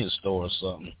convenience store or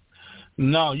something.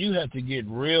 No, you have to get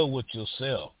real with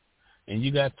yourself, and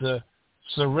you got to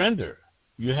surrender.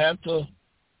 You have to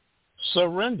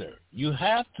surrender. You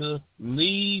have to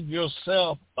leave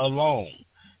yourself alone.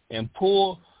 And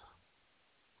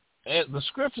the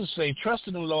scriptures say, trust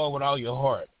in the Lord with all your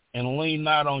heart and lean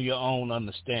not on your own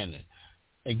understanding.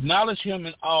 Acknowledge him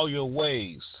in all your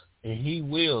ways, and he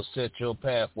will set your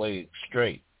pathway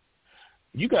straight.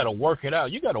 You got to work it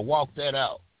out. You got to walk that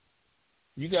out.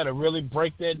 You got to really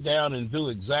break that down and do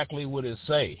exactly what it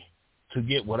say to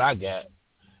get what I got.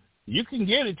 You can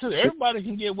get it too. Everybody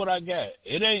can get what I got.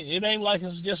 It ain't like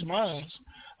it's just mine.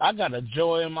 I got a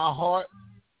joy in my heart.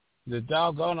 The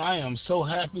doggone, I am so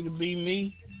happy to be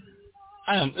me.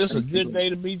 It's a good day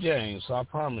to be James, so I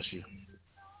promise you.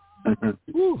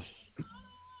 Whew.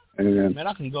 Man,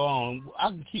 I can go on. I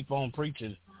can keep on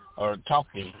preaching or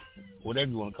talking, whatever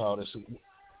you want to call this.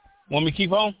 Want me to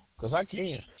keep on? Because I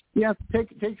can. Yeah, take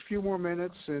a few more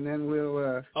minutes, and then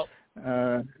we'll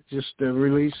just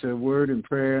release a word in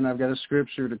prayer, and I've got a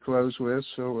scripture to close with.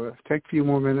 So take a few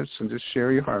more minutes and just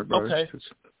share your heart, brother. Okay.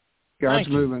 God's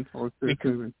moving.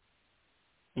 Moving.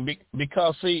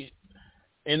 Because see,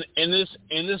 in this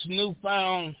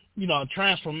newfound,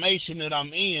 transformation that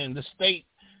I'm in, the state,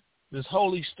 this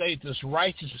holy state, this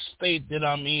righteous state that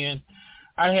I'm in,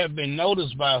 I have been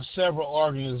noticed by several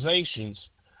organizations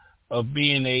of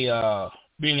being a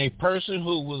person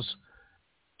who was.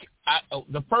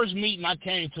 The first meeting I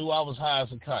came to, I was high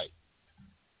as a kite,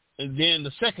 and then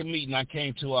the second meeting I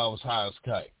came to, I was high as a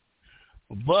kite.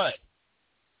 But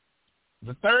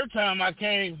the third time I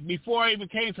came, before I even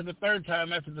came to the third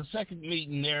time, after the second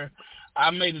meeting there,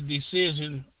 I made a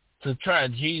decision to try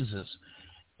Jesus.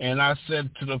 And I said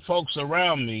to the folks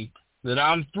around me that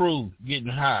I'm through getting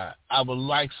high. I would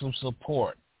like some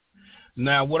support.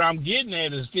 Now, what I'm getting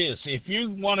at is this. If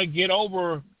you want to get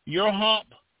over your hump,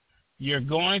 you're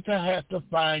going to have to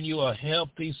find you a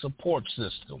healthy support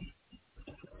system.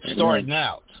 Starting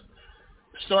out,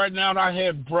 I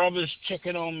had brothers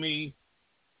checking on me,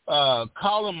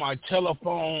 calling my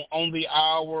telephone on the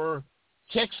hour,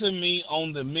 texting me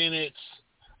on the minutes.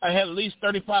 I had at least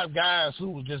 35 guys who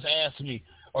would just ask me,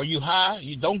 are you high?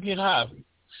 You don't get high.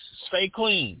 Stay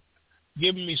clean.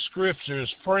 Giving me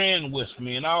scriptures, praying with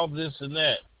me, and all this and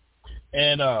that.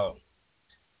 And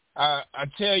I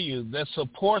tell you, that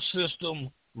support system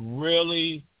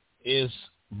really is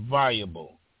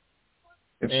valuable.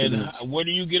 Yes, and where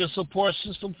do you get a support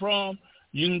system from?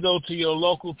 You can go to your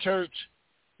local church,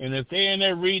 and if they're in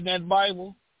there reading that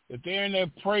Bible, if they're in there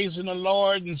praising the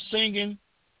Lord and singing,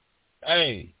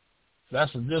 hey,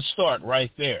 that's a good start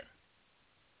right there.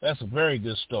 That's a very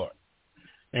good start.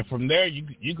 And from there, you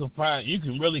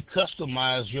can really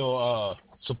customize your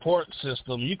support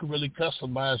system. You can really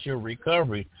customize your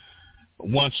recovery.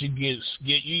 Once you get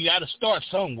you got to start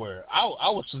somewhere. I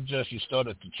would suggest you start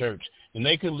at the church, and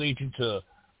they can lead you to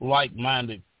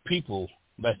like-minded people.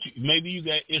 But maybe you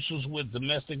got issues with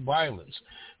domestic violence.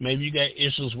 Maybe you got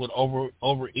issues with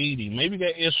overeating. Maybe you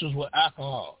got issues with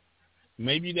alcohol.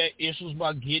 Maybe you got issues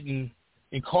about getting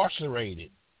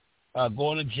incarcerated,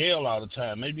 going to jail all the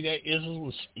time. Maybe you got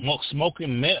issues with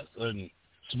smoking meth and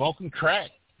smoking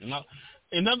crack.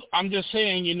 And I'm just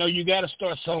saying, you got to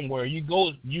start somewhere. You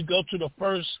go to the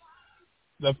first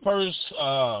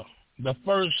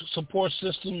support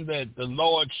system that the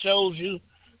Lord shows you.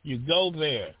 You go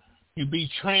there. You be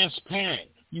transparent.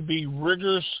 You be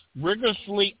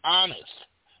rigorously honest,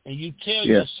 and you tell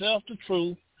yourself the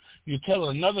truth. You tell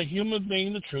another human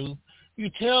being the truth. You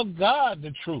tell God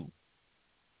the truth.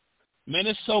 Man,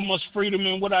 there's so much freedom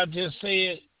in what I just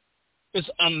said. It's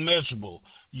unmeasurable.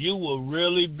 You will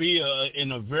really be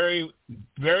in a very,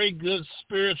 very good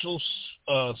spiritual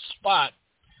spot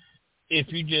if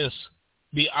you just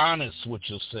be honest with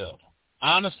yourself.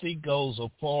 Honesty goes a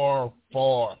far,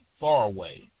 far, far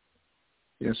way.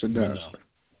 Yes, it does.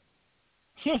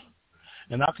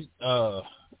 And I could,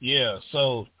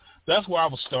 so that's where I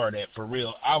would start at for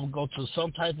real. I would go to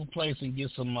some type of place and get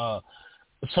some type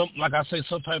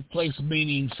of place,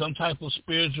 meaning some type of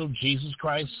spiritual Jesus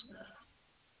Christ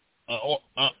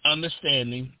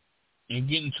understanding, and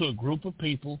get into a group of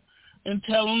people and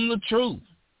tell them the truth.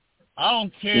 I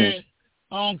don't care. Yes.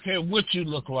 I don't care what you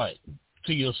look like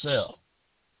to yourself.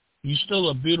 You're still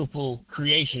a beautiful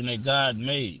creation that God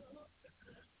made.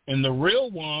 And the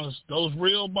real ones, those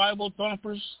real Bible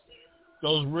thumpers,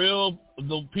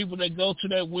 the people that go to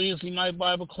that Wednesday night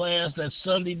Bible class, that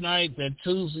Sunday night, that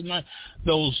Tuesday night,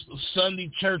 those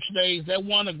Sunday church days, that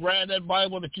want to grab that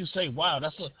Bible that you say, wow,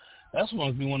 that's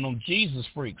one to be one of them Jesus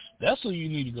freaks. That's who you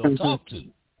need to go talk to.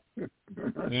 That's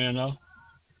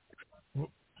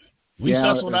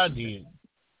what I did.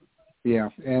 Yeah,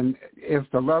 and if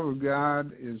the love of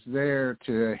God is there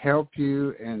to help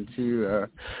you and to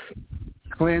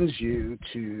cleanse you,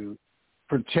 to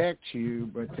protect you,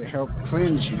 but to help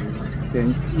cleanse you,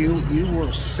 then you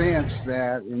will sense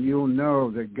that, and you'll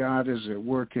know that God is at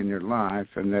work in your life,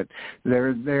 and that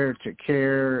they're there to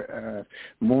care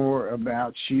more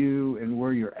about you and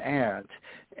where you're at,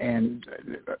 and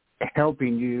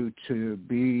helping you to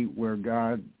be where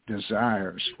God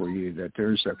desires for you, that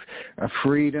there's a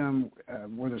freedom.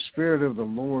 Where the Spirit of the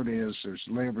Lord is, there's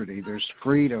liberty. There's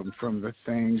freedom from the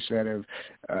things that have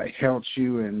held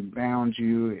you and bound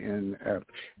you and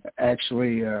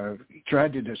actually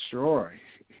tried to destroy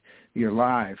your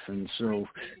life. And so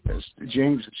as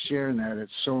James is sharing that,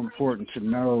 it's so important to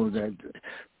know that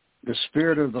the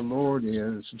Spirit of the Lord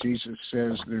is, Jesus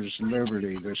says, there's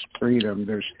liberty, there's freedom,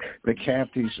 there's the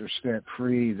captives are set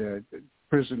free, the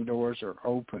prison doors are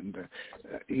opened,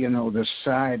 the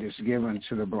sight is given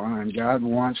to the blind. God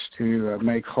wants to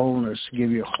make wholeness,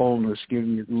 give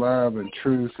you love and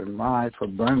truth and life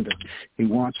abundant. He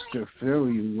wants to fill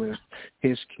you with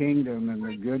his kingdom and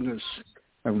the goodness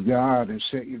of God and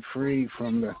set you free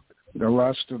from the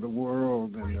lust of the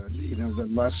world and the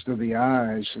lust of the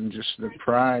eyes and just the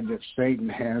pride that Satan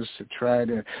has to try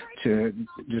to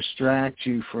distract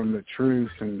you from the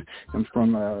truth and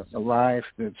from a life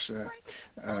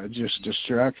that's just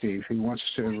destructive. He wants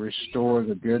to restore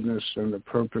the goodness and the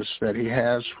purpose that he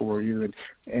has for you,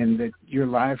 and that your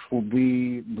life will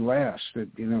be blessed.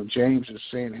 That James is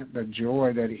saying the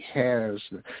joy that he has,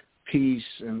 the peace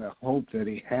and the hope that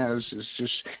he has is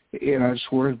just,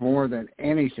 it's worth more than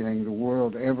anything the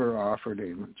world ever offered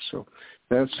him. So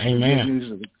that's Amen. The good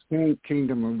news of the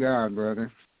kingdom of God,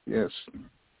 brother. Yes.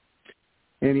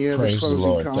 Any other Praise closing the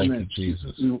Lord. comments Thank you,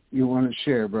 Jesus. you want to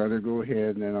share, brother? Go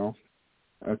ahead, and then I'll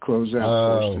close out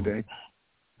for us today.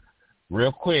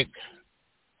 Real quick,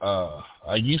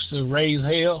 I used to raise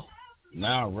hell.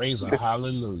 Now I raise a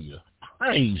hallelujah.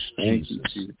 Praise Thank Jesus.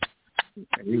 you.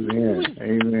 Amen.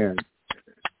 Amen.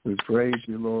 We praise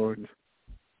you, Lord,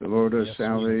 the Lord of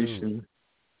salvation,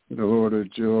 the Lord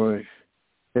of joy.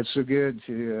 It's so good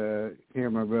to hear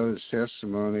my brother's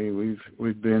testimony.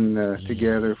 We've been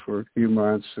together for a few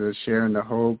months, sharing the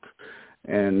hope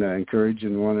and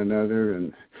encouraging one another,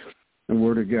 and the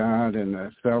Word of God and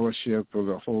the fellowship of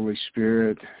the Holy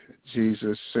Spirit.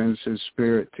 Jesus sends his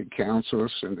Spirit to counsel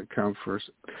us and to comfort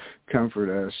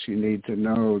us. You need to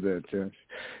know that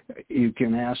you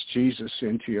can ask Jesus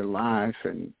into your life,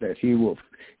 and that he will,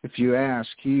 if you ask,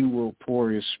 he will pour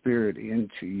his Spirit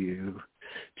into you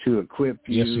to equip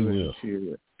you, yes, he will. And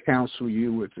to counsel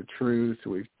you with the truth.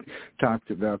 We've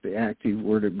talked about the active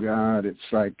Word of God. It's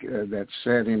like that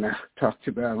setting I talked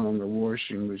about on the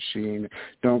washing machine.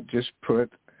 Don't just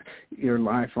put your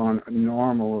life on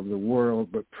normal of the world,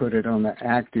 but put it on the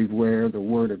active wear, the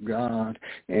Word of God,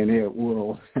 and it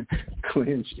will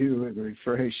cleanse you and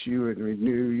refresh you and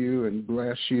renew you and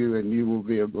bless you, and you will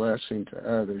be a blessing to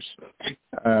others.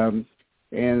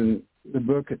 And the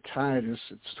book of Titus,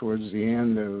 it's towards the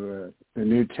end of the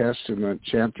New Testament,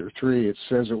 chapter 3. It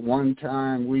says, at one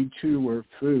time we too were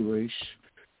foolish,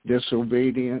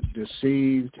 disobedient,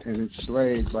 deceived, and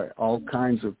enslaved by all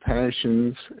kinds of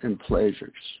passions and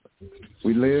pleasures.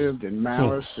 We lived in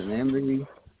malice and envy,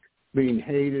 being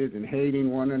hated and hating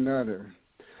one another.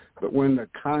 But when the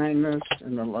kindness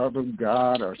and the love of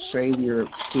God, our Savior,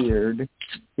 appeared,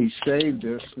 he saved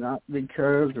us not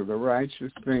because of the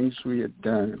righteous things we had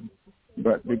done,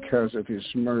 but because of his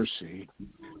mercy.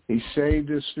 He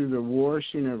saved us through the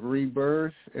washing of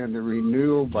rebirth and the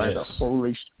renewal by the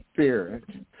Holy Spirit,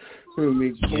 whom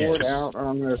he poured out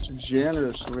on us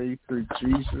generously through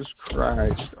Jesus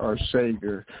Christ, our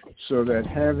Savior, so that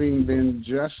having been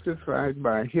justified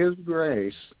by his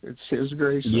grace, it's his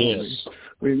grace only,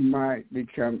 we might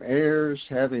become heirs,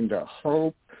 having the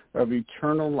hope of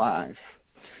eternal life.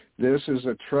 This is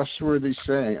a trustworthy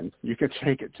saying. You can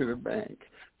take it to the bank.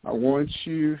 I want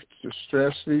you to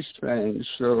stress these things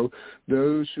so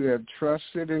those who have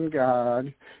trusted in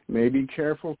God may be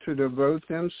careful to devote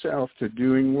themselves to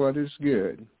doing what is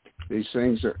good. These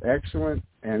things are excellent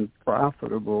and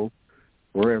profitable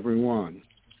for everyone.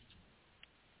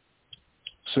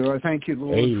 So I thank you,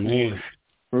 Lord, for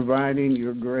providing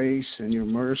your grace and your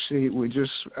mercy. We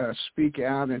just speak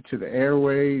out into the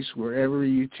airways wherever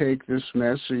you take this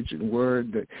message and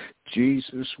word, that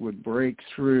Jesus would break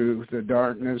through the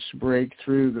darkness, break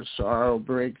through the sorrow,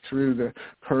 break through the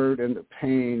hurt and the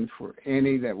pain for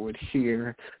any that would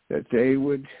hear, that they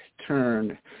would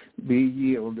turn, be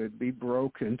yielded, be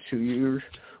broken to your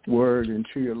word and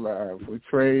to your love. We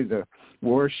pray the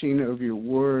washing of your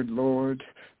word, Lord,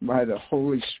 by the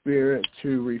Holy Spirit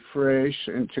to refresh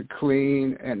and to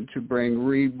clean and to bring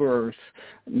rebirth,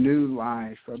 new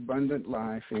life, abundant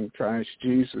life in Christ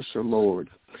Jesus the Lord.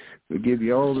 We give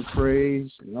you all the praise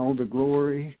and all the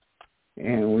glory,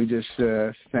 and we just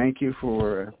thank you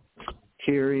for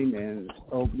hearing and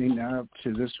opening up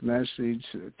to this message.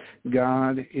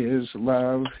 God is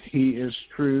love, he is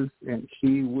truth, and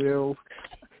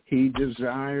he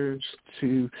desires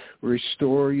to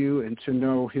restore you and to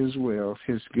know his will,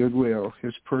 his good will,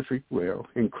 his perfect will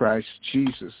in Christ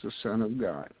Jesus, the Son of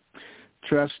God.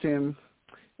 Trust him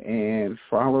and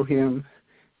follow him,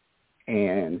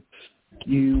 and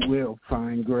you will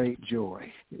find great joy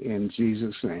in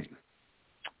Jesus' name.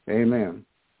 Amen.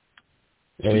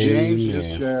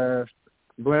 James, just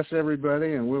bless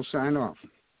everybody, and we'll sign off.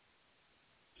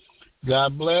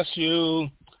 God bless you.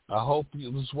 I hope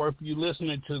it was worth you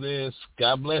listening to this.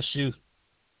 God bless you.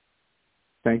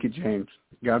 Thank you, James.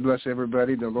 God bless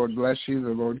everybody. The Lord bless you. The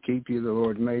Lord keep you. The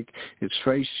Lord make his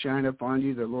face shine upon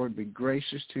you. The Lord be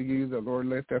gracious to you. The Lord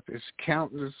lift up his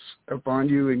countenance upon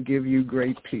you and give you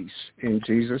great peace. In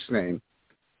Jesus' name.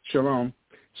 Shalom.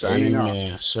 Signing off.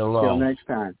 Amen. Shalom. Till next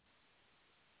time.